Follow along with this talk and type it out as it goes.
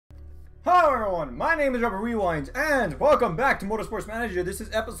Hello everyone, my name is Rubber Rewinds, and welcome back to Motorsports Manager. This is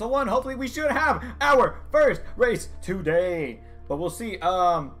episode 1. Hopefully we should have our first race today. But we'll see.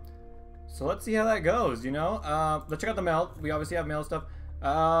 So let's see how that goes, you know? Let's check out the mail. We obviously have mail stuff.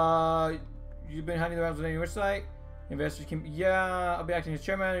 You've been handing the rounds on your website. Investors can... Yeah, I'll be acting as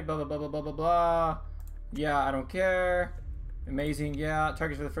chairman. Blah, blah, blah, blah, blah, blah, blah. Yeah, I don't care. Amazing, yeah.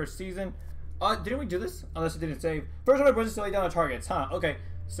 Targets for the first season. Didn't we do this? Unless it didn't save. First order was to lay down the targets, huh? Okay.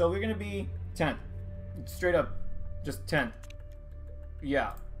 So we're gonna be 10th, straight up, just 10th.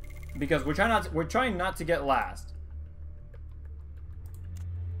 Yeah, because we're trying not to get last.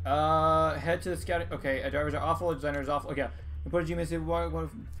 Head to the scouting. Okay, drivers are awful, designers awful. Okay, what did you miss? What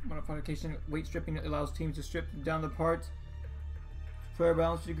modification? Weight stripping allows teams to strip down the parts. Fair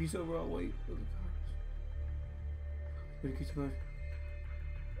balance to decrease overall weight of the cars.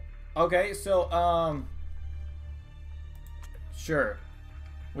 Okay, so sure.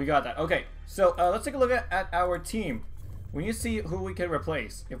 We got that. Okay, so let's take a look at our team. We need to see who we can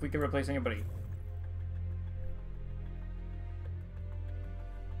replace, if we can replace anybody.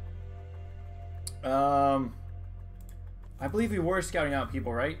 I believe we were scouting out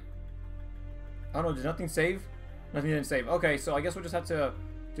people, right? Oh no, did nothing save? Nothing didn't save. Okay, so I guess we'll just have to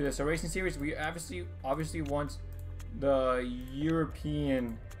do this. A racing series, we obviously want the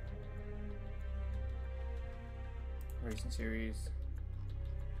European racing series.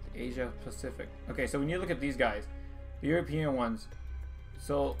 Asia Pacific. Okay, so we need to look at these guys, the European ones.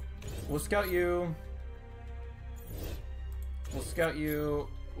 So we'll scout you. We'll scout you.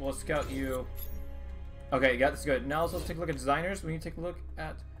 We'll scout you. Okay, yeah, that's good. Now let's take a look at designers. We need to take a look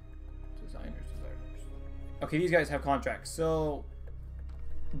at designers. Okay, these guys have contracts. So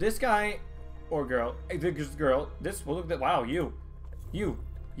this guy or girl, this girl. This will look that. Wow, you.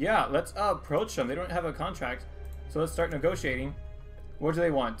 Yeah, let's approach them. They don't have a contract, so let's start negotiating. What do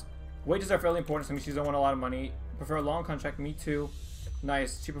they want? Wages are fairly important, so she doesn't want a lot of money. Prefer a long contract, me too.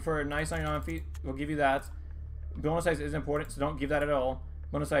 Nice. She prefer a nice sign-on fee. We'll give you that. Bonus size is important, so don't give that at all.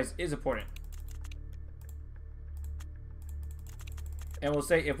 Bonus size is important. And we'll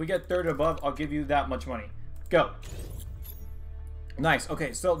say if we get third or above, I'll give you that much money. Go. Nice.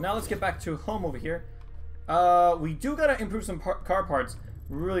 Okay, so now let's get back to home over here. We do gotta improve some car parts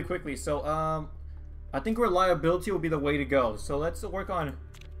really quickly. So, I think reliability will be the way to go. So let's work on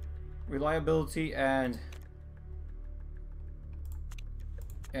reliability and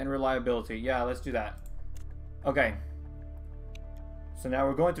reliability. Yeah, let's do that. Okay. So now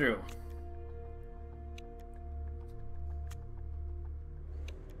we're going through.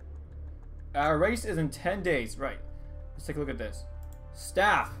 Our race is in 10 days. Right. Let's take a look at this.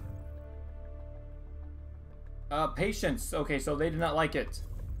 Staff. Patience. Okay, so they did not like it.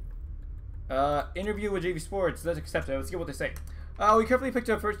 Interview with JV Sports. Let's accept it. Let's see what they say. We carefully picked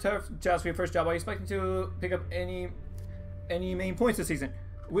our first task for your first job. I expect to pick up any main points this season.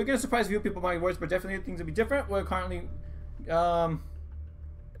 We're gonna surprise a few people by words, but definitely things will be different. We're currently we'll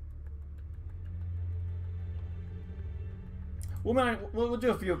do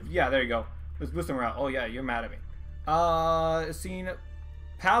a few. Yeah, there you go. Let's boost them around. Oh yeah, you're mad at me. Seeing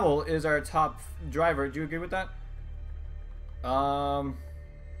Pavel is our top driver. Do you agree with that?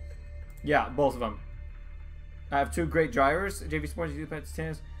 Yeah, both of them. I have two great drivers. JV Sports,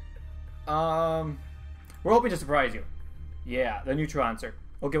 tennis. We're hoping to surprise you. Yeah, the neutral answer.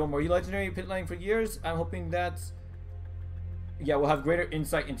 Okay, one more. You legendary pit lane for years. I'm hoping that. Yeah, we'll have greater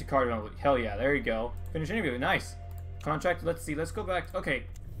insight into car development. Hell yeah, there you go. Finish interview. Nice. Contract. Let's see. Let's go back. Okay,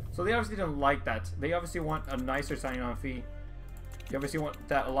 so they obviously didn't like that. They obviously want a nicer signing on fee. You obviously want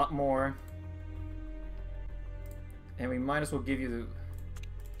that a lot more. And we might as well give you the.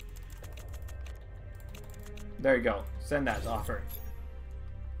 There you go. Send that offer.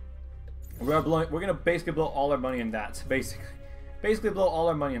 We're gonna basically blow all our money in that. Basically blow all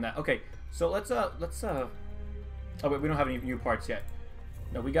our money in that. Okay, so let's oh wait, we don't have any new parts yet.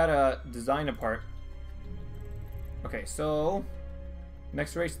 No, we gotta design a part. Okay, so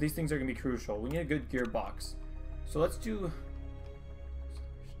next race, these things are gonna be crucial. We need a good gearbox. So let's do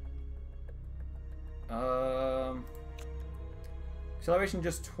acceleration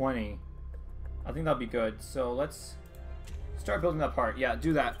just 20. I think that'll be good. So let's start building that part. Yeah,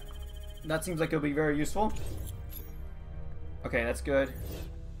 do that. That seems like it'll be very useful. Okay, that's good.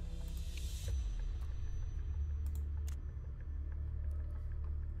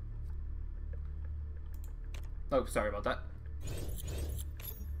 Oh, sorry about that.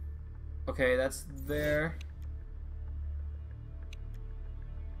 Okay, that's there.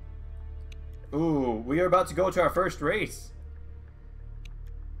 Ooh, we are about to go to our first race.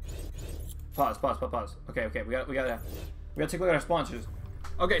 Pause. Okay. We gotta take a look at our sponsors.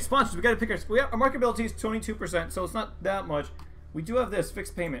 Okay, sponsors. We gotta pick our marketability is 22%, so it's not that much. We do have this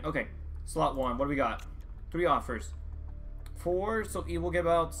fixed payment. Okay, slot 1. What do we got? 3 offers. 4. So you will get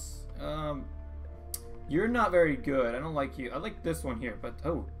about. You're not very good. I don't like you. I like this one here, but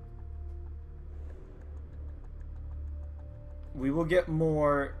oh. We will get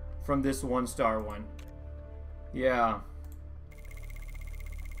more from this 1-star one. Yeah.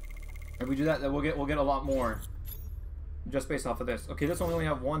 If we do that, then we'll get a lot more. Just based off of this. Okay, this one we only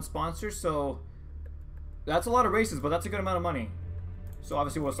have 1 sponsor, so that's a lot of races, but that's a good amount of money. So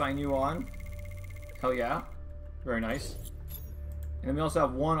obviously we'll sign you on. Hell yeah. Very nice. And then we also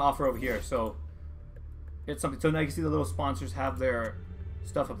have 1 offer over here, so it's something. So now you can see the little sponsors have their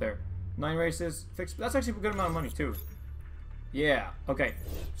stuff up there. 9 races, fixed. That's actually a good amount of money too. Yeah. Okay.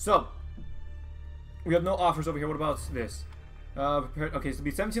 So we have no offers over here. What about this? Okay, so it'll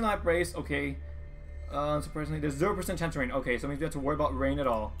be 17 lap race. Okay. Surprisingly, there's 0% chance of rain. Okay, so it means we have to worry about rain at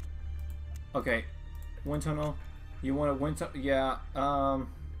all. Okay. Wind tunnel. You want a wind tunnel? Yeah.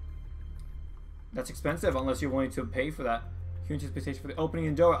 That's expensive unless you're willing to pay for that. Huge anticipation for the opening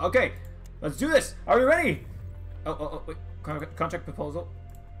in Doha. Okay, let's do this. Are we ready? Oh, wait. Contract proposal.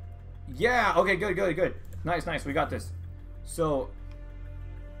 Yeah. Okay. Good. Nice. We got this. So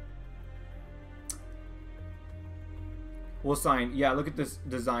we'll sign. Yeah. Look at this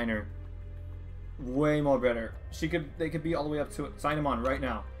designer. Way more better. They could be all the way up to it. Sign him on right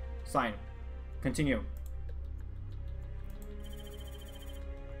now. Sign. Continue.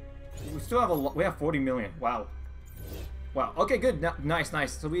 We still have we have 40 million. Wow. Okay, good. Nice.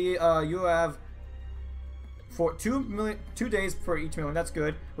 So we you have for 2 days for each million. That's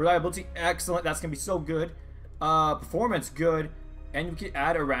good. Reliability, excellent. That's gonna be so good. Performance, good. And you can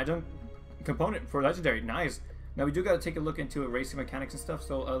add a random component for legendary. Nice. Now we do gotta take a look into racing mechanics and stuff.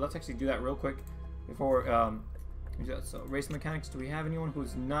 So let's actually do that real quick before we do that. So racing mechanics. Do we have anyone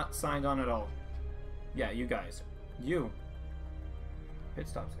who's not signed on at all? Yeah, you guys. You. Pit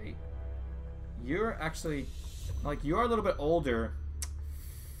stops 8. You're actually like you are a little bit older,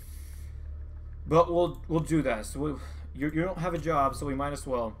 but we'll do that. So you don't have a job, so we might as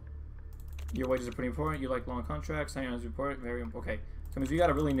well. Your wages are pretty important. You like long contracts. Signing on is important. Very important. Okay, so we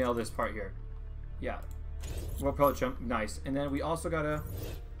gotta really nail this part here. Yeah, we'll approach them. Nice. And then we also gotta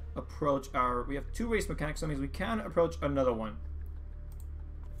approach our. We have 2 race mechanics. So that means we can approach another one.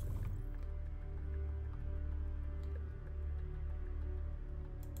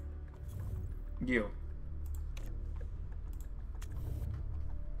 You.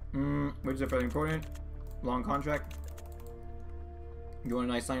 Wages are fairly important. Long contract. You want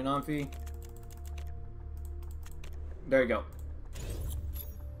a nice signing on fee? There you go.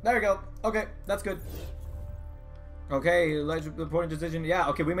 Okay, that's good. Okay, important decision. Yeah,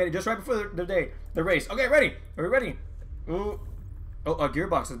 okay, we made it just right before the race. Okay, ready? Are we ready? Ooh. Oh, a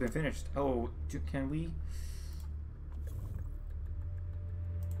gearbox has been finished. Oh, can we?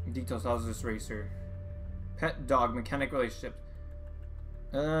 Details. How's this racer? Pet dog mechanic relationship.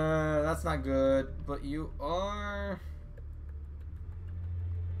 That's not good. But you are.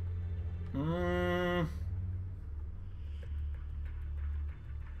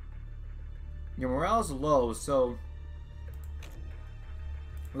 Your morale's low, so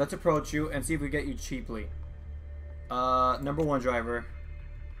let's approach you and see if we get you cheaply. Number 1 driver.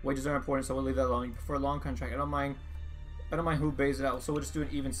 Wages are important, so we'll leave that alone. You prefer a long contract. I don't mind who pays it out, so we'll just do an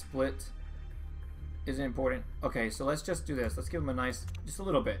even split. Isn't important. Okay, so let's just do this. Let's give him a nice, just a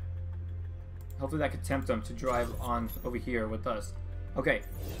little bit. Hopefully that could tempt him to drive on over here with us. Okay,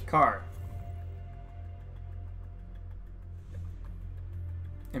 car.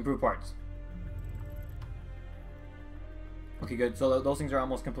 Improve parts. Okay, good. So those things are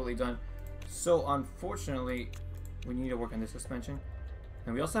almost completely done. So unfortunately, we need to work on the suspension.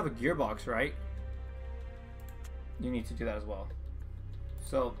 And we also have a gearbox, right? You need to do that as well.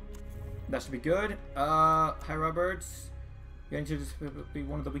 So that should be good. Hi, Roberts. Getting to just be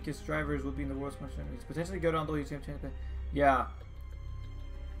one of the weakest drivers will be in the world's machine. He's potentially good on the yeah.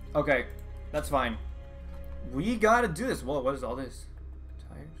 Okay, that's fine. We gotta do this. Whoa, what is all this?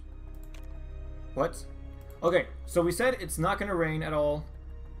 Tires? What? Okay, so we said it's not gonna rain at all.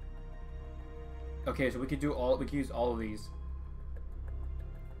 Okay, so we could use all of these.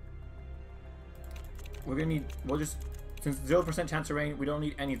 We're gonna need, since 0% chance of rain, we don't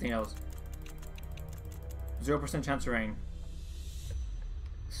need anything else. 0% chance of rain.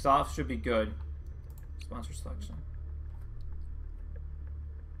 Soft should be good. Sponsor selection.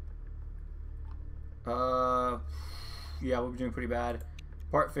 Yeah, we're doing pretty bad.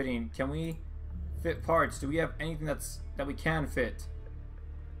 Part fitting. Can we fit parts? Do we have anything that we can fit?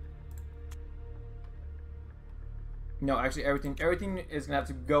 No, actually, everything is gonna have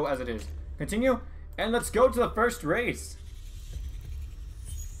to go as it is. Continue, and let's go to the first race.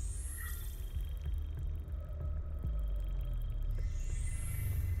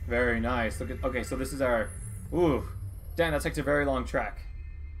 Very nice. Look at. Okay, so this is our. Ooh, damn, that takes a very long track.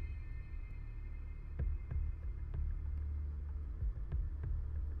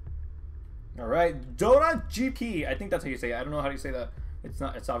 All right, Dora GP. I think that's how you say it. I don't know how you say that. It's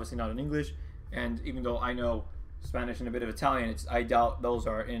not. It's obviously not in English. And even though I know Spanish and a bit of Italian, I doubt those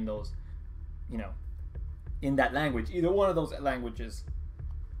are in those, you know, in that language. Either one of those languages.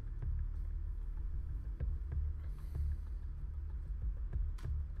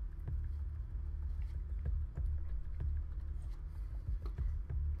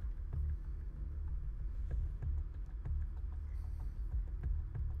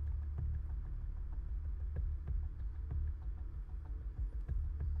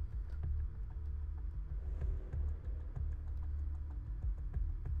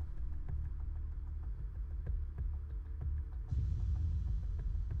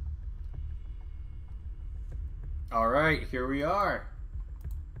 Alright, here we are.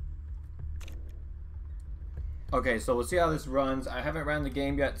 Okay, so we'll see how this runs. I haven't ran the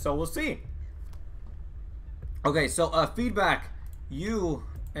game yet, so we'll see. Okay, so feedback. You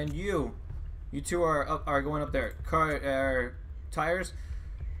and you two are going up there. Tires.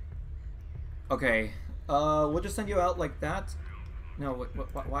 Okay, we'll just send you out like that. No,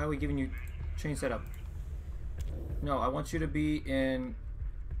 why are we giving you chain setup? No, I want you to be in.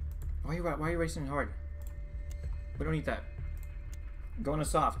 Why are you racing hard? We don't need that. Go into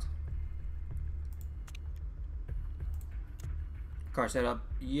soft. Car setup.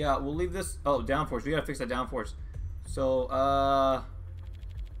 Yeah, we'll leave this. Oh, downforce. We gotta fix that downforce. So,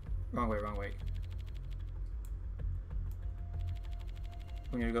 wrong way.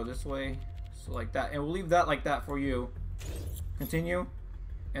 We're gonna go this way. So like that. And we'll leave that like that for you. Continue.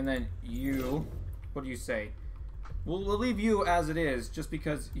 And then you. What do you say? We'll leave you as it is just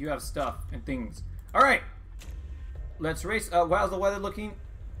because you have stuff and things. Alright. Let's race. How's the weather looking?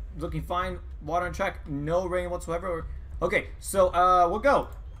 Looking fine. Water on track. No rain whatsoever. Okay, so we'll go.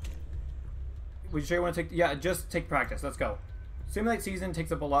 Would you sure you want to take? Yeah, just take practice. Let's go. Simulate season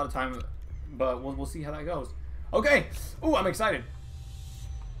takes up a lot of time, but we'll see how that goes. Okay. Ooh, I'm excited.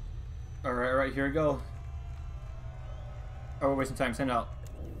 All right. Here we go. Oh, we're wasting time. Send out.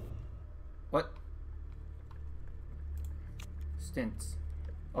 What? Stints.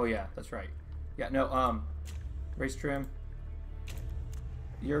 Oh yeah, that's right. Yeah. No. Race trim.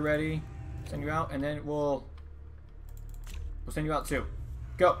 You're ready. Send you out, and then we'll send you out too.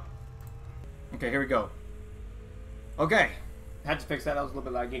 Go. Okay, here we go. Okay, had to fix that. That was a little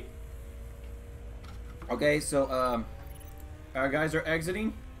bit laggy. Okay, so our guys are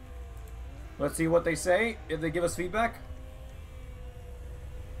exiting. Let's see what they say. If they give us feedback.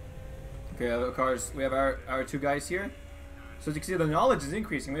 Okay, other cars. We have our two guys here. So as you can see, the knowledge is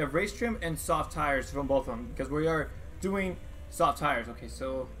increasing. We have race trim and soft tires from both of them because we are doing soft tires. Okay,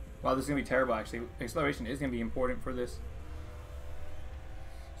 so wow, this is gonna be terrible. Actually, acceleration is gonna be important for this.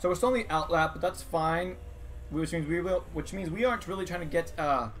 So we're still on the outlap, but that's fine. Which means we aren't really trying to get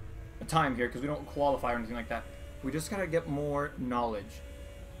a time here because we don't qualify or anything like that. We just gotta get more knowledge.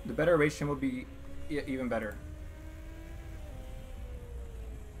 The better race trim would be even better.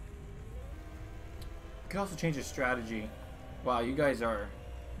 We could also change the strategy. Wow, you guys are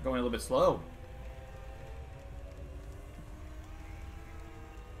going a little bit slow.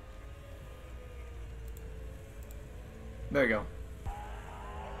 There you go.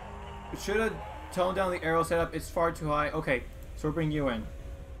 We should have toned down the arrow setup. It's far too high. Okay, so we'll bring you in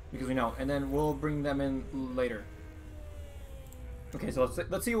because we know, and then we'll bring them in later. Okay, so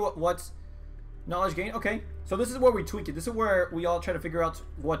let's see what's knowledge gain. Okay, so this is where we tweak it. This is where we all try to figure out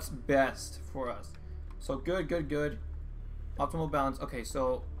what's best for us. So good. Optimal balance. Okay,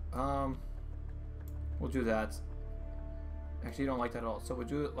 so we'll do that. Actually, I don't like that at all. So we'll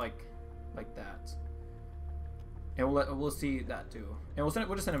do it like that, and we'll see that too. And we'll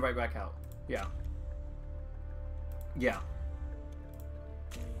just send it right back out. Yeah.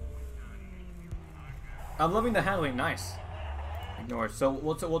 I'm loving the handling. Nice. Ignore. So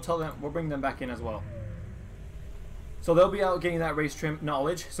we'll tell them. We'll bring them back in as well. So they'll be out getting that race trim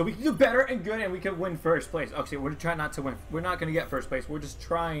knowledge. So we can do better and good, and we can win first place. Okay, we're trying not to win. We're not going to get first place. We're just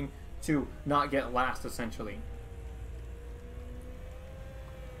trying to not get last, essentially.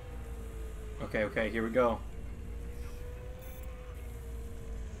 Okay, here we go.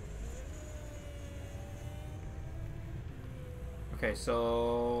 Okay,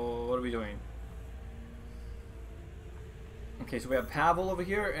 so what are we doing? Okay, so we have Pavel over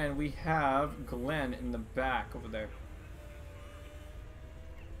here, and we have Glenn in the back over there.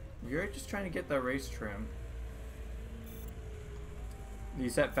 You're just trying to get that race trim. You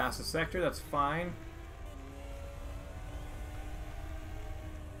set fastest sector, that's fine.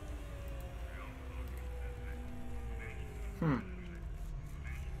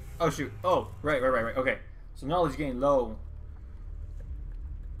 Oh shoot. Oh, right. Okay. So knowledge gain low.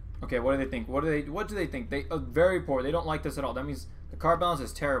 Okay, what do they think? What do they think? They very poor. They don't like this at all. That means the car balance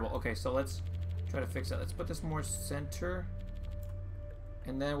is terrible. Okay, so let's try to fix that. Let's put this more center.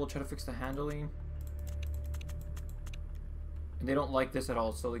 And then we'll try to fix the handling. And they don't like this at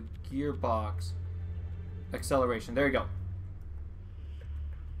all. So the gearbox. Acceleration. There you go.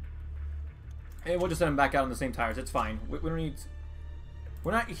 And we'll just send them back out on the same tires. It's fine. We don't need...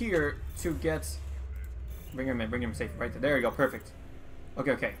 We're not here to get... Bring him in. Bring him safe. Right there. There you go. Perfect.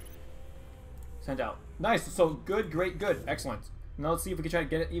 Okay. Send out. Nice. So good, great, good. Excellent. Now let's see if we can try to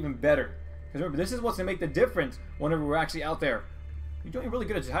get it even better. Because remember, this is what's going to make the difference whenever we're actually out there. You're doing really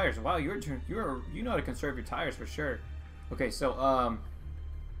good at tires. Wow, you know how to conserve your tires for sure. Okay, so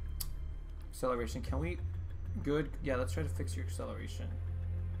acceleration. Can we? Good. Yeah, let's try to fix your acceleration.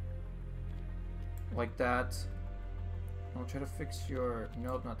 Like that. I'll try to fix your...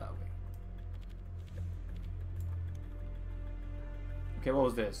 Nope, not that way. Okay, what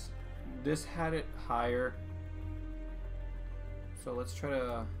was this? This had it higher. So let's try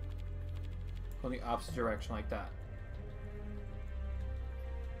to go in the opposite direction like that.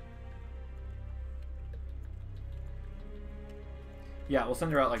 Yeah, we'll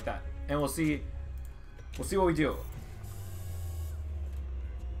send her out like that. And we'll see what we do.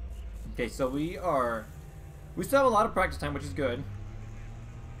 Okay, so we still have a lot of practice time, which is good.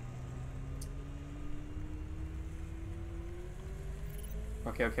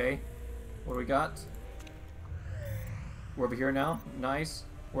 Okay. What do we got? We're over here now. Nice.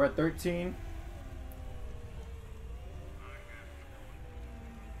 We're at 13.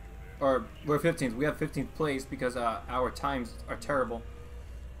 Or we're 15th. We have 15th place because our times are terrible.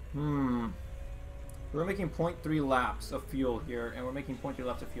 We're making 0.3 laps of fuel here, and we're making 0.3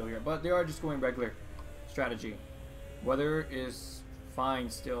 laps of fuel here. But they are just going regular strategy. Weather is fine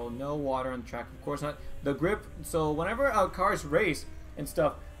still. No water on the track. Of course not. The grip. So whenever our cars race and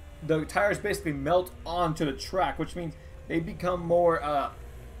stuff, the tires basically melt onto the track, which means they become more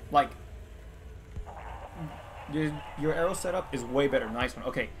like your aero setup is way better. Nice one.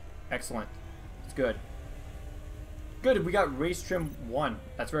 Okay, excellent. It's good. Good. We got race trim 1.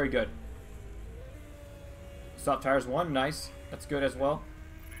 That's very good. Stop tires 1. Nice. That's good as well.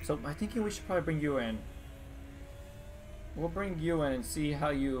 So I think we should probably bring you in. We'll bring you in and see how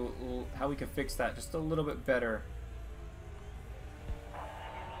we can fix that just a little bit better.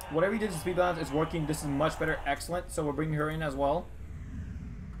 Whatever you did to speed balance is working. This is much better. Excellent. So we're bringing her in as well.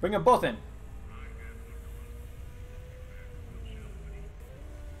 Bring them both in.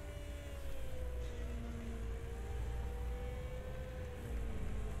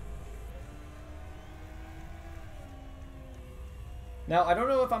 Now I don't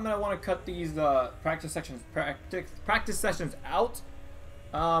know if I'm gonna want to cut these practice sessions out.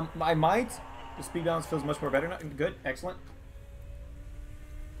 I might. The speed balance feels much more better now. Good. Excellent.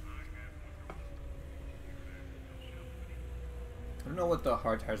 I don't know what the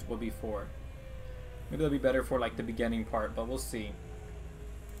hard tires will be for. Maybe they'll be better for like the beginning part, but we'll see.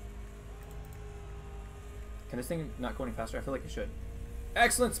 Can this thing not go any faster? I feel like it should.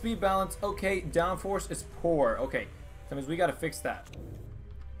 Excellent speed balance. Okay, downforce is poor. Okay, that means we gotta fix that.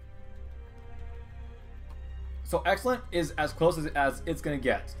 So excellent is as close as it's gonna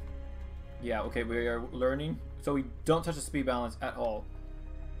get. Yeah, okay, we are learning. So we don't touch the speed balance at all.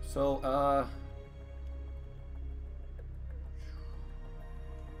 So,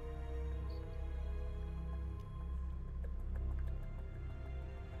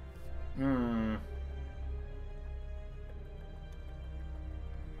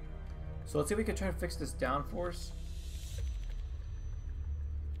 So let's see if we can try to fix this downforce.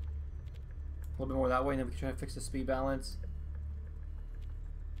 A little bit more that way, and then we can try to fix the speed balance.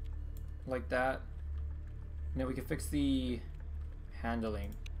 Like that. And then we can fix the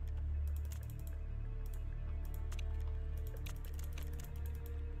handling.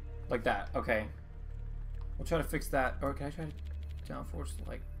 Like that, okay. We'll try to fix that. Or can I try to downforce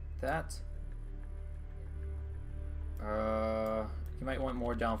like that? You might want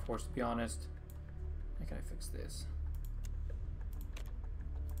more downforce, to be honest. How can I fix this?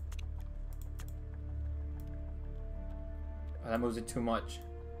 Oh, that moves it too much.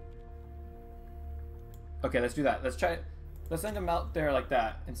 Okay, let's do that. Let's try it. Let's send them out there like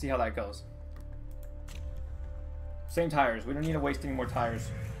that and see how that goes. Same tires. We don't need to waste any more tires.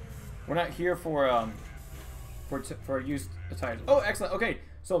 We're not here for used tires. Oh, excellent. Okay,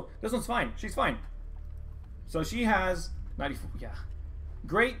 So this one's fine. She's fine. So she has 94. Yeah.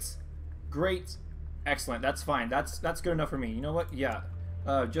 Great. Great. Excellent. That's fine. That's good enough for me. You know what? Yeah.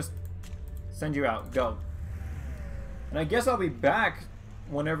 Just send you out. Go. And I guess I'll be back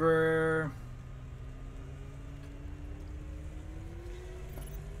whenever...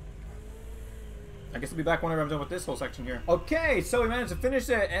 I'll be back whenever I'm done with this whole section here. Okay, so we managed to finish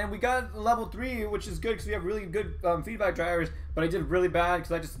it, and we got level 3, which is good because we have really good feedback tires, but I did really bad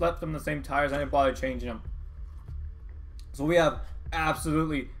because I just left them the same tires. I didn't bother changing them. So we have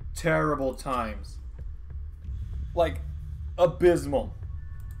absolutely terrible times. Like, abysmal.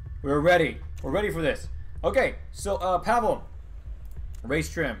 We're ready. We're ready for this. Okay, so, Pavel. Race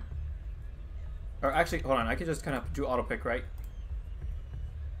trim. Or actually, hold on. I can just kind of do auto pick, right?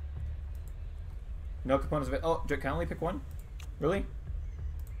 No components of it. Oh, can I only pick one? Really?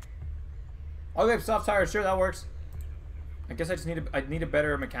 Okay, soft tires. Sure, that works. I guess I just need a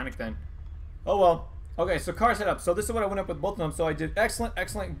better mechanic then. Oh well. Okay, so car setup. So this is what I went up with both of them. So I did excellent,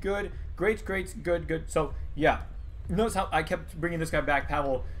 excellent, good, great, great, good, good. So yeah, notice how I kept bringing this guy back,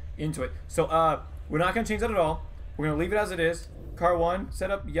 Pavel, into it. So we're not gonna change that at all. We're gonna leave it as it is. Car 1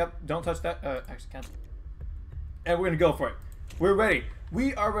 setup. Yep. Don't touch that. Actually, cancel. And we're gonna go for it. We're ready.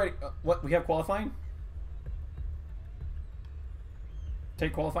 We are ready. What? We have qualifying.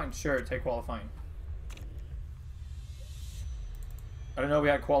 Take qualifying? Sure, take qualifying. I don't know, we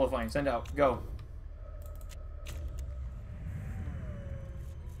had qualifying. Send out. Go.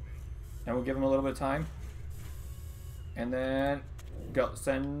 And we'll give him a little bit of time. And then go.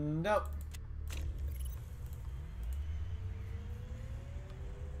 Send out.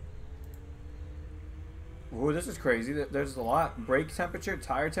 Ooh, this is crazy. There's a lot. Brake temperature,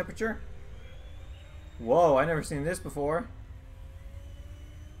 tire temperature. Whoa, I never seen this before.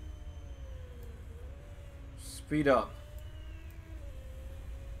 Speed up.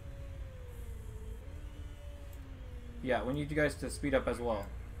 Yeah, we need you guys to speed up as well.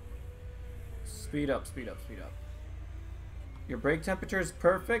 Speed up, speed up, speed up. Your brake temperature is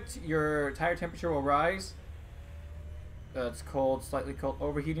perfect. Your tire temperature will rise. It's cold, slightly cold.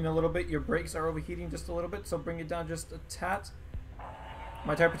 Overheating a little bit. Your brakes are overheating just a little bit, so bring it down just a tad.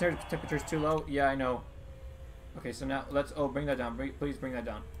 My tire temperature is too low. Yeah, I know. Okay, so now let's... Oh, bring that down. Please bring that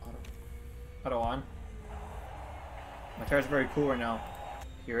down. Auto on. My tire's very cool right now.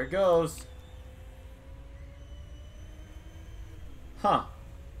 Here it goes. Huh.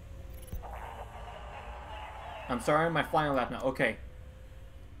 I'm sorry, my flying lap now. Okay.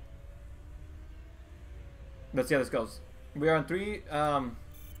 Let's see how this goes. We are on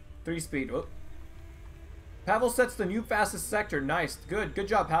 3 speed. Oh. Pavel sets the new fastest sector. Nice. Good. Good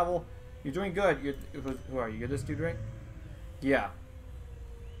job, Pavel. You're doing good. Who are you? You're this dude, right? Yeah.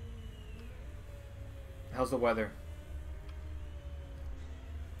 How's the weather?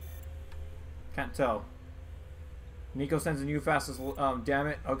 Can't tell. Nico sends the new fastest. Damn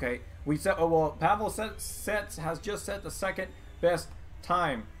it. Okay. We set. Oh well. Pavel has just set the second best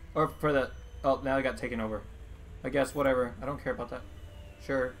time, or for the. Oh, now I got taken over. I guess whatever. I don't care about that.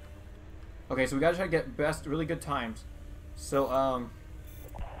 Sure. Okay, so we gotta try to get really good times. So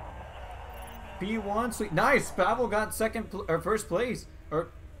P1, sweet, nice. Pavel got first place, or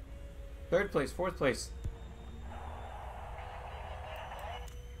third place, fourth place.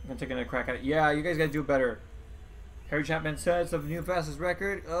 I'm gonna take another crack at it. Yeah, you guys gotta do better. Harry Chapman sets the new fastest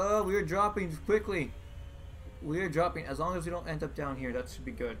record. Oh, we are dropping quickly. We are dropping. As long as we don't end up down here, that should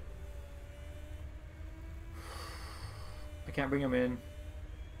be good. I can't bring him in.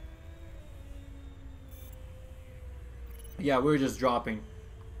 Yeah, we were just dropping.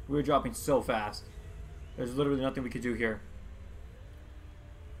 We were dropping so fast. There's literally nothing we could do here.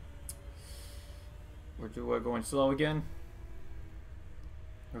 We're going slow again.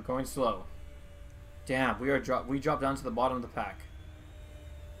 We're going slow. Damn, we dropped down to the bottom of the pack.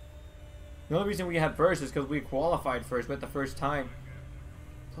 The only reason we had first is because we qualified first, but the first time.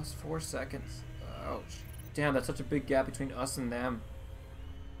 Plus 4 seconds. Ouch. Damn, that's such a big gap between us and them.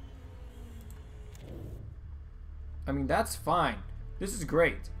 I mean, that's fine. This is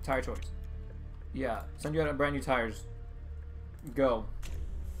great. Tire choice. Yeah, send you out brand new tires. Go.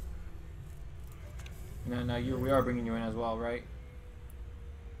 No, we are bringing you in as well, right?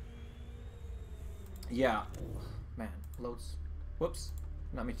 Yeah. Man, loads. Whoops.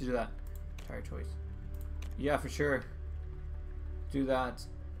 Not meant to do that. Tire choice. Yeah, for sure. Do that.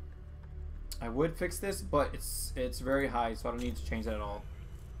 I would fix this, but it's very high, so I don't need to change that at all.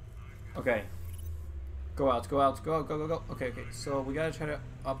 Okay. Go out, go out, go out, go, go, go. Okay. So we gotta try to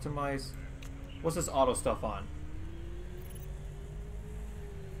optimize. What's this auto stuff on?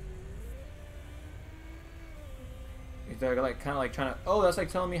 they're like kind of like trying to. Oh, that's like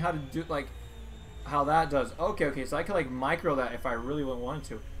telling me how to do like how that does. Okay, okay. So I could like micro that if I really wanted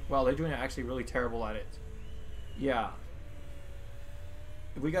to. Wow, they're doing it actually really terrible at it. Yeah.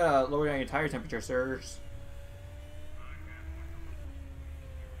 We gotta lower down your tire temperature, sirs.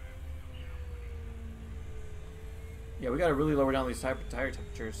 Yeah, we gotta really lower down these tire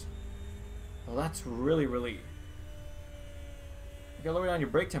temperatures. Well, that's really. You gotta lower down your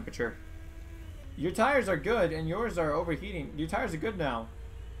brake temperature. Your tires are good, and yours are overheating. Your tires are good now.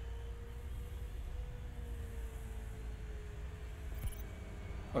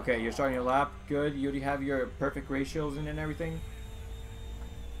 Okay, you're starting your lap. Good. You already have your perfect ratios in and everything.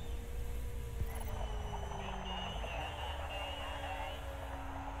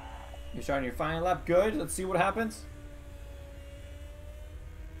 You're starting your final lap. Good. Let's see what happens.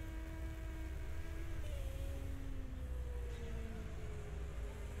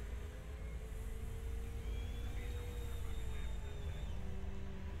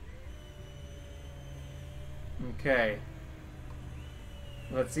 Okay.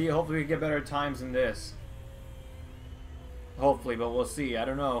 Let's see. Hopefully we get better times than this. Hopefully, but we'll see. I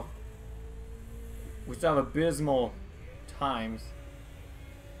don't know. We still have abysmal times.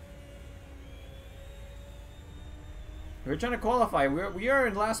 We're trying to qualify. We are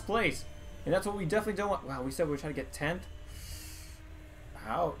in last place. And that's what we definitely don't want. Wow, we said we were trying to get 10th.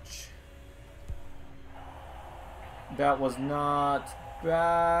 Ouch. That was not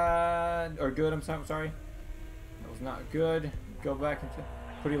bad. Or good, I'm sorry. That was not good. Go back into...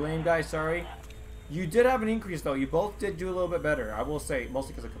 Pretty lame, guys. Sorry. You did have an increase, though. You both did do a little bit better. I will say,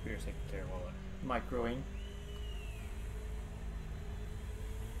 mostly because the computer's taking care of all that microing.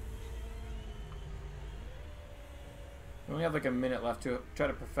 We only have like a minute left to try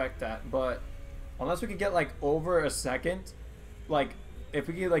to perfect that, but unless we could get like over a second, like if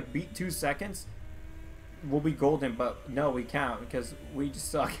we could like beat 2 seconds, we'll be golden. But no, we can't because we just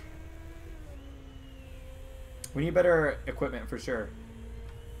suck. We need better equipment for sure.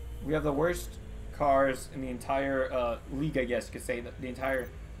 We have the worst cars in the entire league, I guess you could say, the entire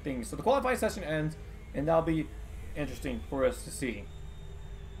thing. So the qualifying session ends, and that'll be interesting for us to see.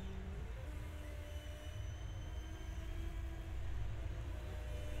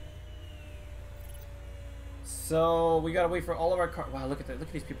 So we gotta wait for all of our cars. Wow, look at that! Look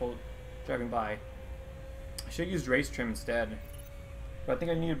at these people driving by. I should have used race trim instead, but I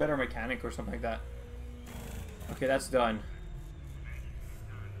think I need a better mechanic or something like that. Okay, that's done.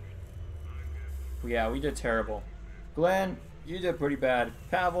 Yeah, we did terrible. Glenn, you did pretty bad.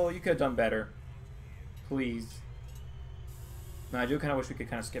 Pavel, you could have done better. Please. No, I do kind of wish we could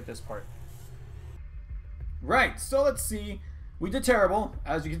kind of skip this part. Right, so let's see. We did terrible,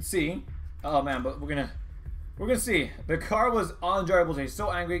 as you can see. Oh man, but we're gonna see. The car was undrivable today.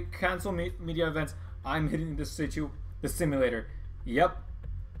 So angry. Cancel media events. I'm hitting the simulator. Yep.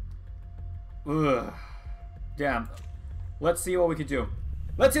 Ugh. Damn. Let's see what we can do.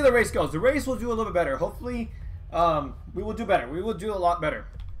 Let's see how the race goes. The race will do a little bit better. Hopefully, we will do better. We will do a lot better.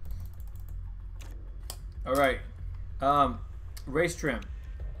 All right. Race trim.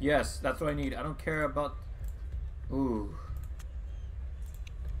 Yes, that's what I need. I don't care about... Ooh.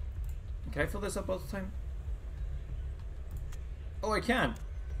 Can I fill this up all the time? Oh, I can.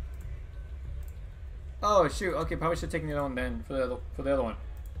 Oh, shoot. Okay, probably should take the other one then for the other one.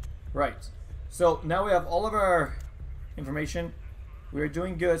 Right. So now we have all of our information. We are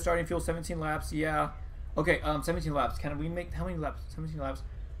doing good. Starting fuel 17 laps. Yeah. Okay, 17 laps. Can we make how many laps? 17 laps.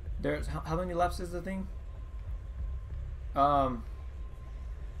 There's how many laps is the thing?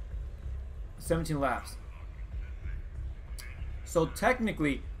 17 laps. So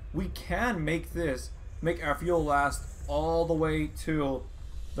technically, we can make our fuel last all the way to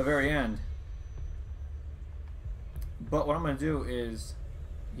the very end. But what I'm gonna do is,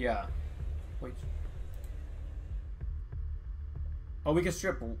 yeah. Wait. Oh, we can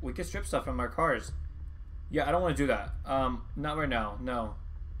strip stuff from our cars. Yeah, I don't want to do that. Not right now. No.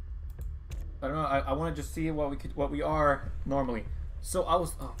 I don't know. I want to just see what we are normally. So I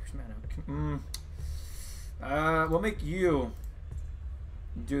was. Oh, man. We'll make you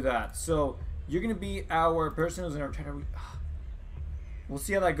do that. So you're gonna be our person who's gonna try to. We'll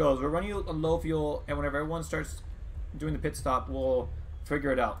see how that goes. We're running on low fuel, and whenever everyone starts doing the pit stop, we'll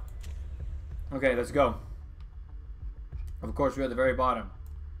figure it out. Okay, let's go. Of course, we're at the very bottom.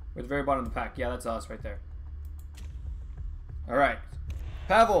 We're at the very bottom of the pack. Yeah, that's us right there. All right.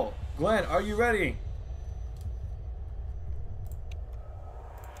 Pavel, Glenn, are you ready?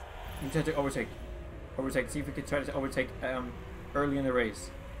 You tend to overtake. Overtake. See if we can try to overtake early in the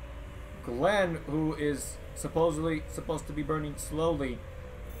race. Glenn, who is supposed to be burning slowly,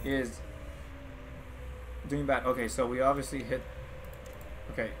 is doing bad. Okay, so we obviously hit.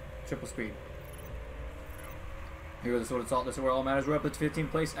 Okay, triple speed. Here, this is what it's all. This is where all matters. We're up at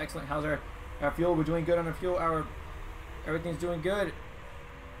 15th place. Excellent. How's our fuel? We're doing good on our fuel. Everything's doing good.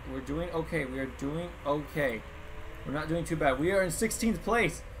 We're doing okay. We are doing okay. We're not doing too bad. We are in 16th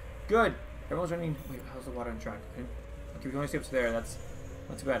place. Good. Everyone's running. Wait, how's the water on track? Okay, we can only see up to there. That's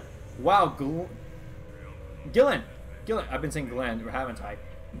not too bad. Wow, Gillen. I've been saying Glenn, haven't I?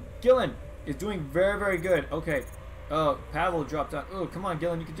 Gillen is doing very, very good. Okay. Oh, Pavel dropped down. Oh, come on,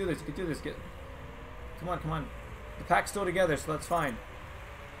 Gillen. You can do this. You can do this. Come on. The pack's still together, so that's fine.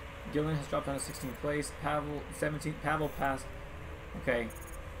 Gillen has dropped down to 16th place. Pavel, 17th. Pavel passed. Okay.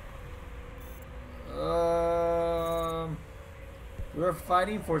 We're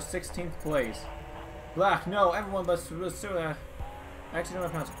fighting for 16th place. Black, no, everyone but I actually don't know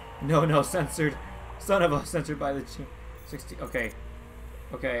how to pronounce it. No, censored. Son of a censored by the 60.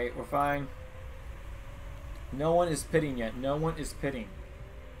 Okay, we're fine. No one is pitting yet. No one is pitting.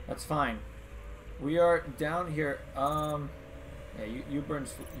 That's fine. We are down here. Yeah, you burn.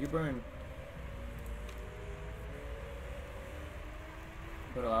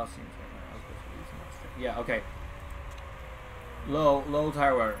 But allow seems right. Yeah, okay. Low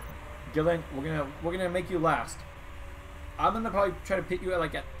tire wear. Gillen, we're gonna make you last. I'm gonna probably try to pit you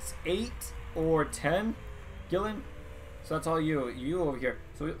at 8 or 10, Gillen. So that's all you over here.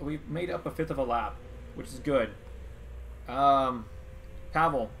 So we've made up a 5th of a lap, which is good.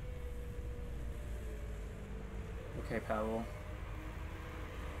 Pavel. Okay, Pavel.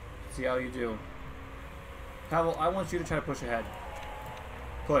 See how you do. Pavel, I want you to try to push ahead.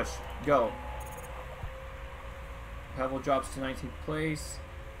 Push. Go. Pavel drops to 19th place.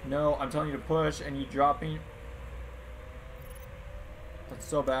 No, I'm telling you to push and you dropping. That's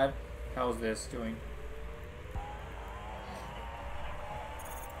so bad. How's this doing?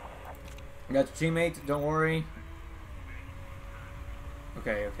 You got your teammate, don't worry.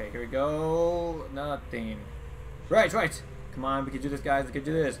 Okay, here we go. Nothing. Right. Come on, we can do this, guys. We can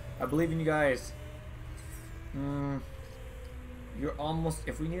do this. I believe in you guys. You're almost.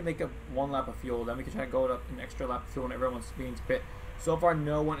 If we need to make up 1 lap of fuel, then we can try to go up an extra lap of fuel when everyone's being to pit. So far,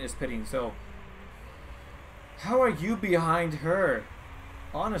 no one is pitting. So, how are you behind her?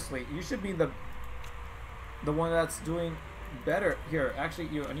 Honestly, you should be the one that's doing better. Here, actually,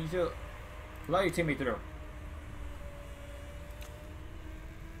 I need you to allow your teammate through.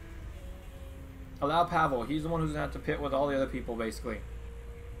 Allow Pavel. He's the one who's going to have to pit with all the other people, basically.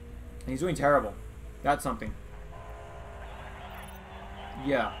 And he's doing terrible. That's something.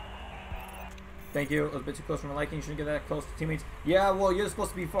 Yeah. Thank you. It was a bit too close for my liking. You shouldn't get that close to teammates. Yeah, well, you're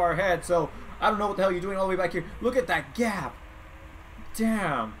supposed to be far ahead, so I don't know what the hell you're doing all the way back here. Look at that gap.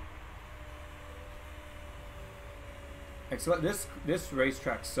 Damn. Excellent. This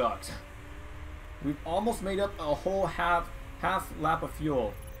racetrack sucks. We've almost made up a whole half lap of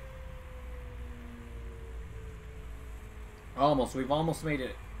fuel. Almost. We've almost made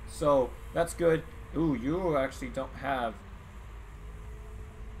it. So that's good. Ooh, you actually don't have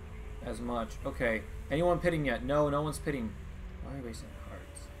as much. Okay. Anyone pitting yet? No, no one's pitting. Why are you wasting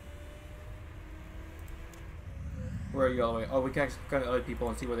hearts? Where are you all the way? Oh, we can actually look at other people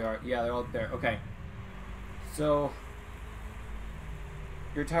and see where they are. Yeah, they're all there. Okay. So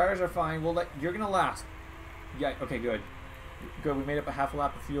your tires are fine. You're gonna last. Yeah. Okay. Good. Good. We made up a half a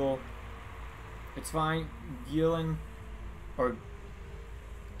lap of fuel. It's fine. Gillen.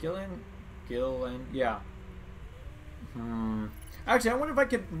 Yeah. Actually, I wonder if I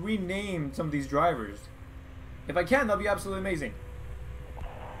could rename some of these drivers. If I can, that'll be absolutely amazing.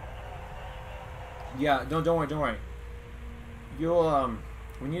 Yeah, don't worry. You'll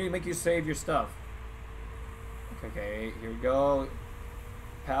we need to make you save your stuff. Okay, here we go.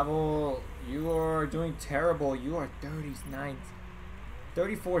 Pavel, you are doing terrible. You are 39th.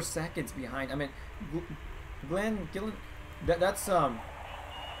 34 seconds behind. I mean, Gillen, that's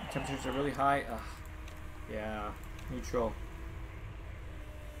temperatures are really high. Ugh. Yeah, neutral.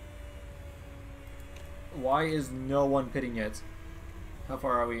 Why is no one pitting yet? How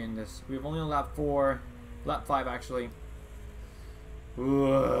far are we in this? We've only on lap 4, lap 5 actually.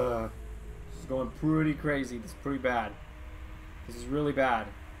 Ugh. This is going pretty crazy. This is pretty bad. This is really bad.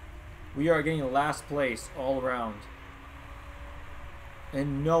 We are getting last place all around,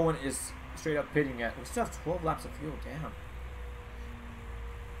 and no one is straight up pitting yet. We still have 12 laps of fuel. Damn.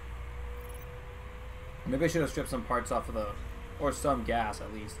 Maybe I should have stripped some parts off of or some gas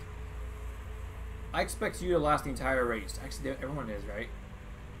at least. I expect you to last the entire race. Actually, everyone is, right?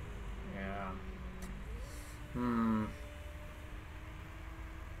 Yeah.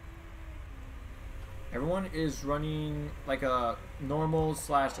 Everyone is running like a normal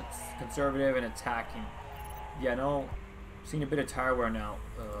 / conservative and attacking. Yeah, no. Seeing a bit of tire wear now.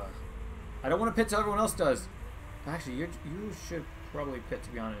 I don't want to pit till everyone else does. Actually, you should probably pit, to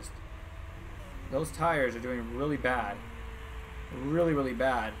be honest. Those tires are doing really bad. Really, really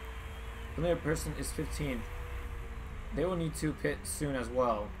bad. The other person is 15th. They will need to pit soon as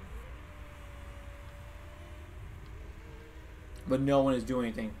well. But no one is doing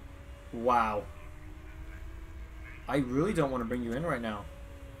anything. Wow. I really don't want to bring you in right now.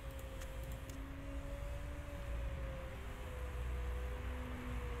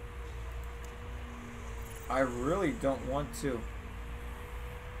 I really don't want to.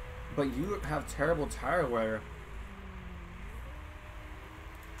 But you have terrible tire wear.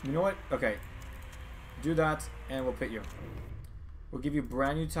 You know what? Okay. Do that and we'll pit you. We'll give you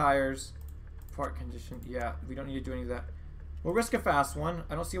brand new tires. Part condition. Yeah, we don't need to do any of that. We'll risk a fast one.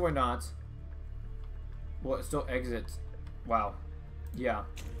 I don't see why not. Well, it still exits. Wow. Yeah.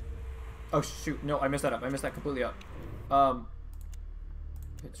 Oh, shoot. No, I messed that up. I messed that completely up.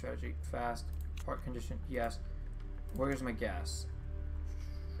 Pit strategy. Fast. Part condition. Yes. Where's my gas?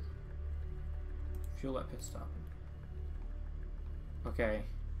 Fuel at pit stop. Okay.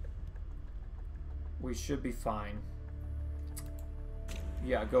 We should be fine.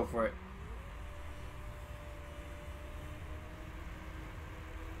 Yeah, go for it.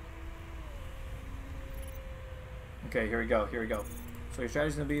 Okay, here we go, here we go. So your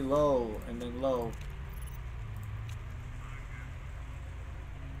strategy's gonna be low, and then low.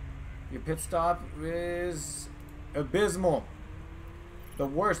 Your pit stop is abysmal. The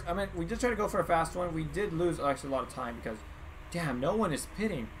worst. I mean, we just tried to go for a fast one. We did lose actually a lot of time because, damn, no one is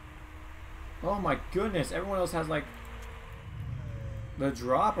pitting. Oh my goodness, everyone else has like the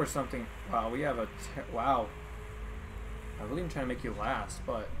drop or something. Wow, we have a wow. I really am trying to make you last,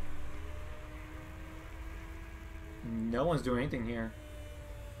 but no one's doing anything here.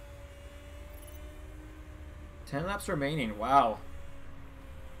 10 laps remaining. Wow.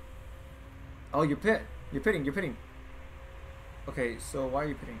 Oh, you're pitting. You're pitting. Okay, so why are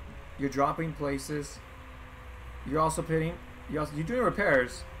you pitting? You're dropping places. You're also pitting. You're doing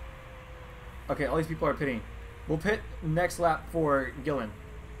repairs. Okay, all these people are pitting. We'll pit next lap for Gillen.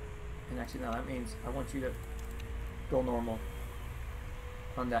 And actually, now that means I want you to go normal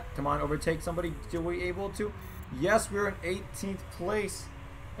on that. Come on, overtake somebody. Are we able to? Yes, we're in 18th place.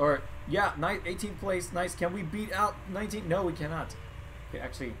 Or, yeah, 18th place. Nice. Can we beat out 19th? No, we cannot. Okay,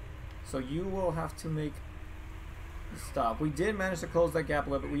 actually, so you will have to make a stop. We did manage to close that gap a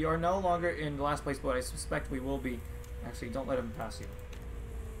little bit. We are no longer in last place, but I suspect we will be. Actually, don't let him pass you.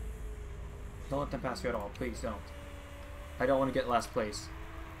 Don't let them pass you at all. Please don't. I don't want to get last place.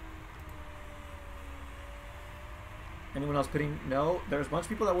 Anyone else pitting? No. There's a bunch of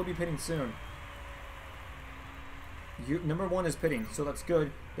people that will be pitting soon. Number 1 is pitting, so that's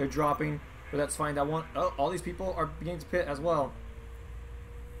good. They're dropping, but that's fine. That one. Oh, all these people are beginning to pit as well.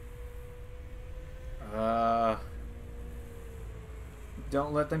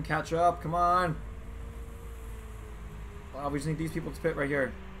 Don't let them catch up. Come on. We just need these people to pit right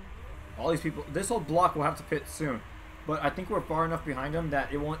here. All these people, this whole block will have to pit soon, but I think we're far enough behind them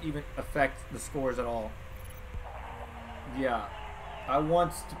that it won't even affect the scores at all. Yeah, I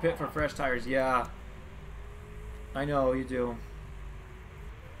want to pit for fresh tires. Yeah, I know you do.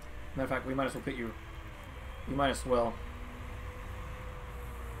 Matter of fact, we might as well pit you. We might as well.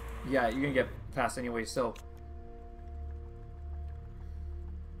 Yeah, you're gonna get past anyway, so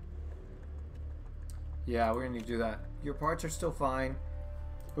yeah, we're gonna need to do that. Your parts are still fine.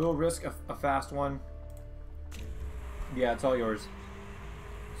 We'll risk a fast one. Yeah, it's all yours.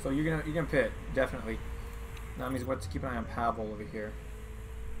 So you're gonna pit, definitely. Now that means we have to keep an eye on Pavel over here.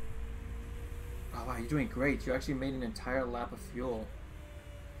 Oh wow, you're doing great. You actually made an entire lap of fuel.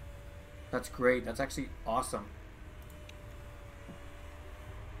 That's great. That's actually awesome.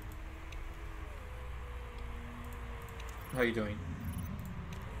 How are you doing?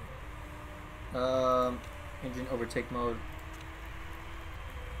 Engine overtake mode.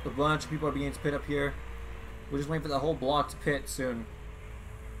 A bunch of people are beginning to pit up here. We're just waiting for the whole block to pit soon.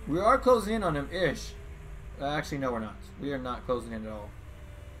 We are closing in on him-ish. Actually, no, we're not. We are not closing in at all.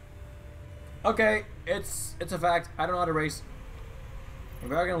 Okay, it's a fact. I don't know how to race.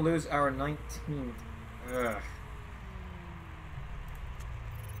 We are going to lose our 19th. Ugh.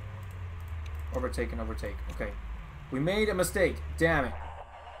 Overtake and overtake. Okay. We made a mistake. Damn it.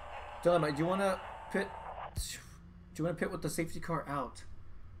 Dilemma, do you want to pit? Do you want to pit with the safety car out?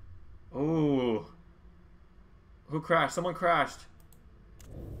 Oh. Who crashed? Someone crashed.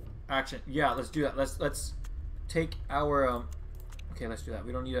 Action. Yeah, let's do that. Let's take our okay, let's do that.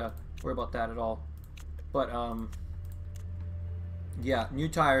 We don't need to worry about that at all. But yeah, new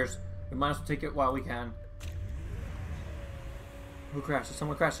tires. We might as well take it while we can. Who crashed? Did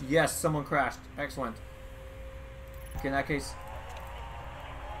someone crash? Yes, someone crashed. Excellent. Okay, in that case,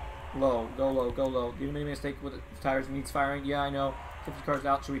 low. Go low. Go low. You made a mistake with the tires. Needs firing. Yeah, I know. 50 cars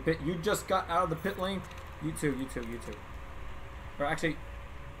out. Should we pit? You just got out of the pit lane. You too. You too. You too. Or actually,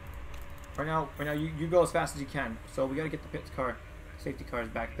 right now, you go as fast as you can. So we gotta get the pit car, safety cars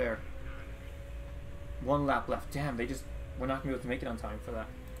back there. 1 lap left. Damn, we're not gonna be able to make it on time for that.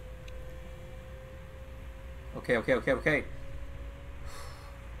 Okay.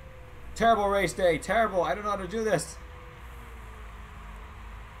 Terrible race day. Terrible. I don't know how to do this.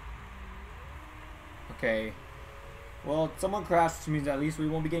 Okay. Well, someone crashed, which means at least we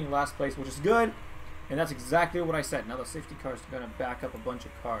won't be getting last place, which is good. And that's exactly what I said. Now the safety car is going to back up a bunch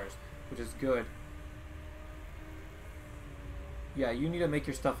of cars, which is good. Yeah, you need to make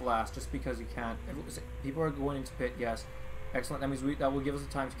your stuff last just because you can't. People are going into pit, yes. Excellent. That means that will give us the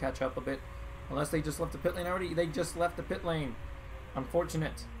time to catch up a bit. Unless they just left the pit lane already. They just left the pit lane.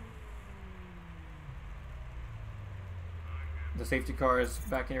 Unfortunate. The safety car is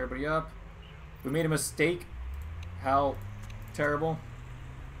backing everybody up. We made a mistake. How terrible.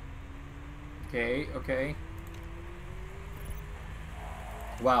 Okay.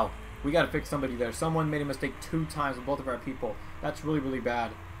 Wow. We gotta fix somebody there. Someone made a mistake 2 times with both of our people. That's really, really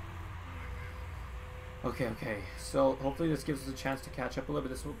bad. Okay. So hopefully this gives us a chance to catch up a little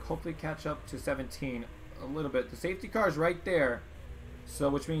bit. This will hopefully catch up to 17 a little bit. The safety car is right there. So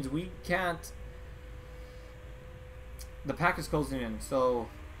which means we can't. The pack is closing in. So.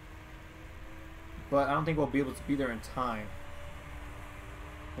 But I don't think we'll be able to be there in time.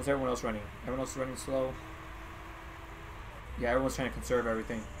 What's everyone else running? Everyone else is running slow. Yeah, everyone's trying to conserve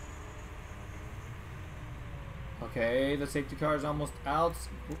everything. Okay, the safety car is almost out.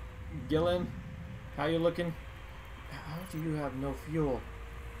 Gillen, how you looking? How do you have no fuel?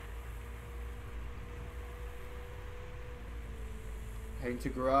 Heading to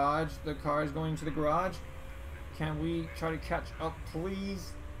garage. The car is going to the garage. Can we try to catch up,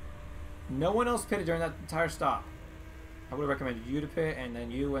 please? No one else pitted during that entire stop. I would have recommended you to pit, and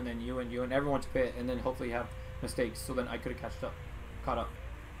then you, and then you, and you, and everyone to pit, and then hopefully have mistakes, so then I could have caught up.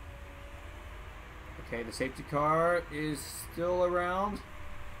 Okay, the safety car is still around.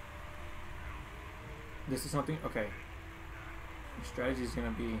 This is something. Okay. The strategy is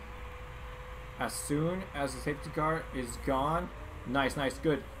going to be as soon as the safety car is gone. Nice,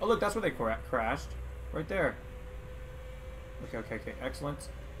 good. Oh, look, that's where they crashed. Right there. Okay, excellent.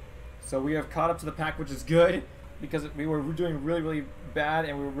 So we have caught up to the pack, which is good, because we were doing really, really bad,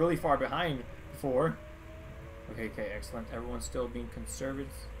 and we were really far behind before. Okay, excellent. Everyone's still being conserving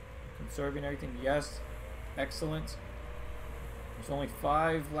everything. Yes, excellent. There's only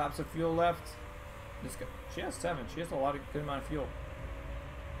 5 laps of fuel left. This guy, she has 7. She has a good amount of fuel.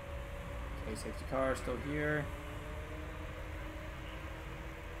 Okay, safety car still here.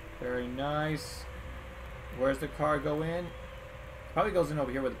 Very nice. Where's the car go in? Probably goes in over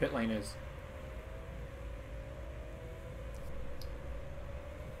here where the pit lane is.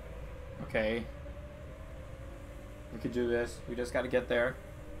 Okay. We could do this. We just got to get there.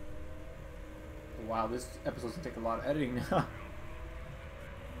 Wow, this episode's going to take a lot of editing now.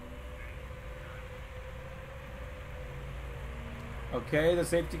 Okay, the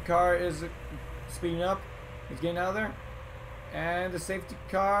safety car is speeding up. It's getting out of there. And the safety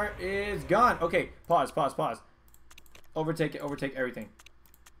car is gone. Okay, pause. Overtake everything.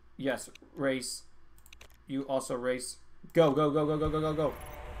 Yes, race. You also race. Go.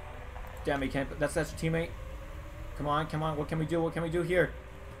 Damn, you can't. That's your teammate. Come on. What can we do here?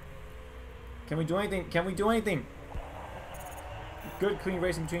 Can we do anything? Good, clean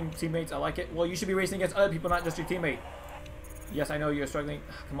racing between teammates. I like it. Well, you should be racing against other people, not just your teammate. Yes, I know you're struggling.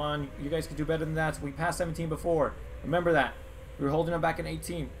 Come on, you guys could do better than that. We passed 17 before. Remember that. We were holding them back in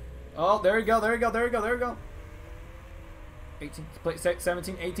 18. Oh, there we go. 18th place,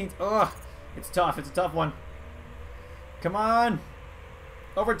 17, 18th. Ugh, it's tough. It's a tough one. Come on,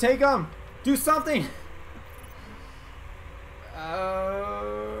 overtake them. Do something.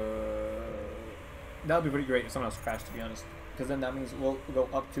 That would be pretty great if someone else crashed, to be honest, because then that means we'll go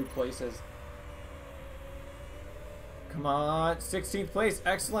up 2 places. Come on, 16th place.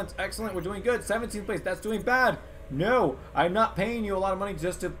 Excellent. We're doing good. 17th place. That's doing bad. No, I'm not paying you a lot of money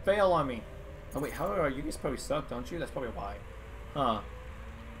just to fail on me. Oh wait, how are you guys? Probably suck, don't you? That's probably why. Huh.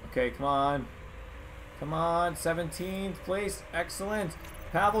 Okay, come on. 17th place. Excellent.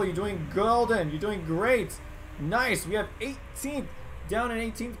 Pavel, you're doing golden. You're doing great. Nice. We have 18th. Down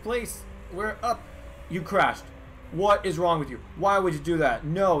in 18th place. We're up. You crashed. What is wrong with you? Why would you do that?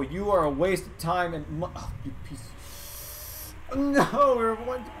 No, you are a waste of time and oh, you piece. No, we're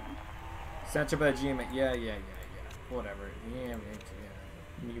one. Sancho by the GM. Yeah. Whatever. Yeah.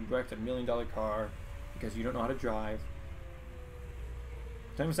 You wrecked $1 million car because you don't know how to drive.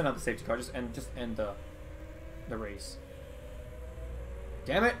 Don't even send out the safety car. Just end the race.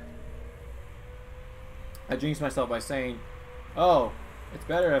 Damn it! I jinxed myself by saying, "Oh, it's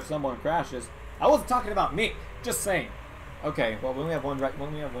better if someone crashes." I wasn't talking about me. Just saying. Okay. Well, we only have one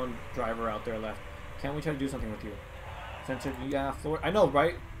driver out there left. Can't we try to do something with you? Sensor, yeah, floor. I know,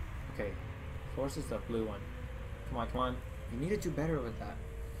 right? Okay. Flores is the blue one. Come on, come on. You need to do better with that.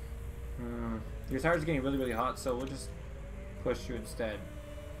 Your tires are getting really, really hot, so we'll just push you instead.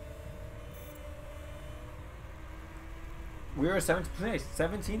 We are 17th place.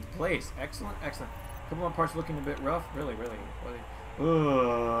 17th place. Excellent, excellent. A couple more parts looking a bit rough. Really, really, really.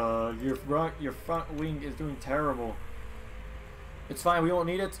 Your front wing is doing terrible. It's fine. We won't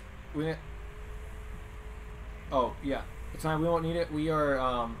need it. Oh yeah, it's fine. We won't need it. We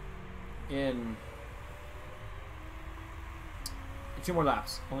are in 2 more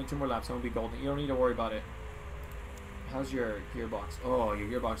laps. Only 2 more laps, and we'll be golden. You don't need to worry about it. How's your gearbox? Oh, your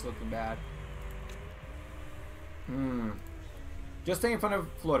gearbox looking bad. Just stay in front of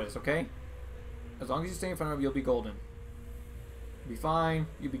Flores, okay? As long as you stay in front of him, you'll be golden. You'll be fine.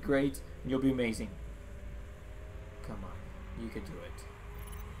 You'll be great. And you'll be amazing. Come on, you can do it.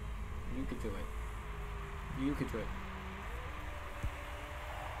 You can do it. You can do it.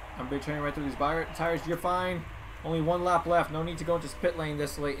 I'm big turning right through these tires. You're fine. Only 1 lap left. No need to go into pit lane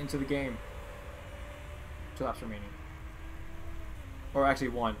this late into the game. 2 laps remaining. Or actually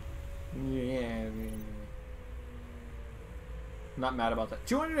 1. Yeah. I'm not mad about that.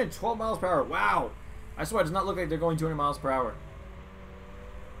 212 miles per hour. Wow. I swear it does not look like they're going 200 miles per hour.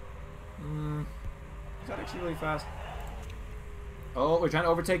 Is that actually really fast? Oh, we're trying to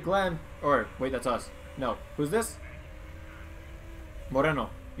overtake Glenn. Or, wait, that's us. No. Who's this? Moreno.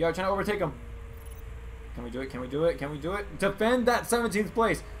 Yeah, we're trying to overtake him. Can we do it? Can we do it? Can we do it? Defend that 17th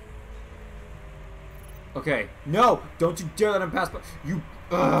place. Okay. No! Don't you dare let him pass. You.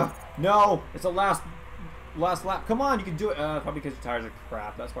 No! It's the last lap. Come on, you can do it. Probably because your tires are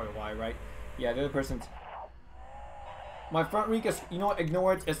crap. That's probably why, right? Yeah, the other person's. My front wing is. You know what?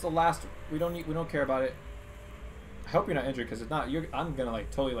 Ignore it. It's the last. We don't care about it. I hope you're not injured, because if not, I'm gonna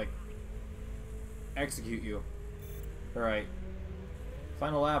like totally like execute you. All right.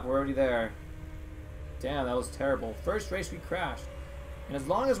 Final lap. We're already there. Damn, that was terrible. First race we crashed. And as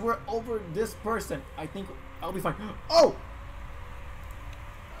long as we're over this person, I think I'll be fine. Oh!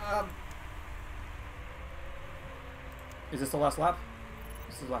 Is this the last lap?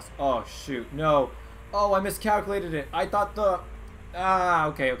 This is the last. Oh, shoot. No. Oh, I miscalculated it. I thought the.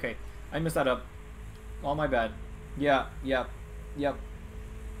 Okay. I messed that up. All my bad. Yeah.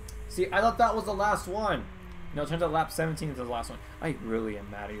 See, I thought that was the last one. No, it turns out lap 17 is the last one. I really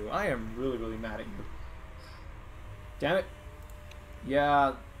am mad at you. I am really, really mad at you. Damn it.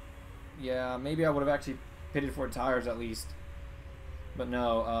 Yeah, maybe I would have actually pitted for tires at least. But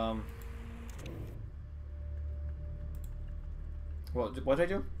no, what did I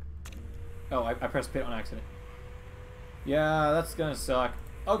do? Oh, I pressed pit on accident. Yeah, that's gonna suck.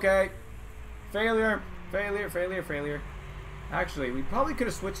 Okay. Failure. Actually, we probably could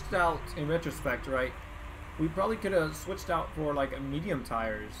have switched out, in retrospect, right? We probably could have switched out for, like, medium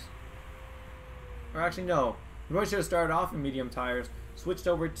tires. Or actually, no. We probably should have started off in medium tires, switched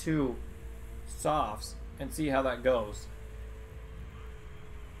over to softs, and see how that goes.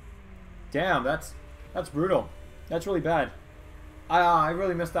 Damn, that's brutal. That's really bad. I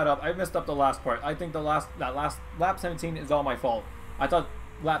really messed that up. I messed up the last part. I think that last lap 17 is all my fault. I thought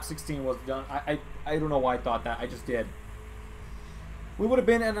lap 16 was done. I don't know why I thought that. I just did. We would have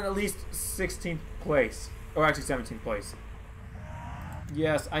been at least 16th place. Or actually 17th place.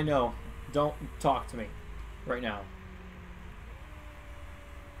 Yes, I know. Don't talk to me right now.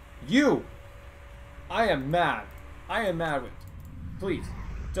 You! I am mad. I am mad with. Please,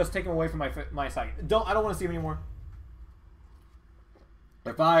 just take him away from my side. I don't want to see him anymore.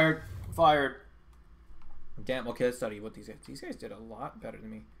 They're fired. Fired. Damn. Okay, let's study what these guys. These guys did a lot better than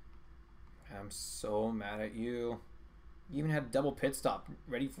me. I'm so mad at you. You even had a double pit stop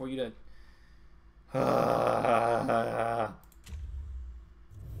ready for you to.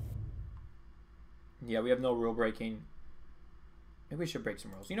 Yeah, we have no rule breaking. Maybe we should break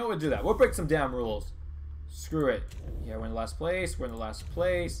some rules. You know what? We'll do that. We'll break some damn rules. Screw it. Yeah, we're in the last place. We're in the last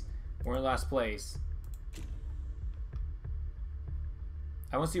place. We're in last place.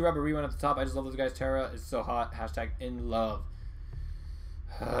 I want to see Robert Rewind at the top. I just love those guys. Terra is so hot. Hashtag in love.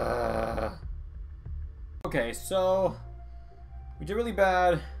 Okay, so we did really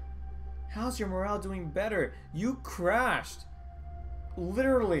bad. How's your morale doing better? You crashed.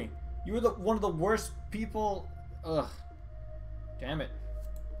 Literally. You were one of the worst people. Ugh. Damn it.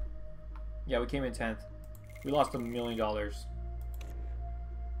 Yeah, we came in 10th. We lost $1 million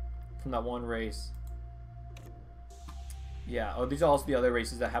from that one race. Yeah, oh, these are also the other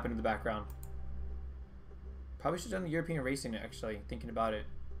races that happened in the background. Probably should have done the European racing, actually, thinking about it.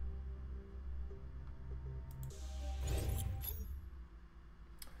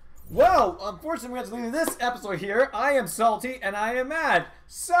 Well, unfortunately, we have to leave this episode here. I am salty and I am mad.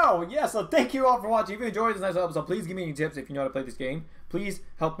 So, yeah, so thank you all for watching. If you enjoyed this nice episode, please give me any tips if you know how to play this game. Please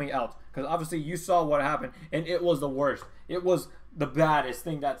help me out. Because obviously you saw what happened and it was the worst. It was the baddest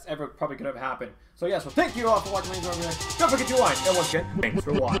thing that's ever probably could have happened. So, yeah, so thank you all for watching. Don't forget to like and once again, thanks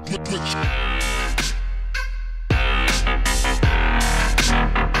for watching.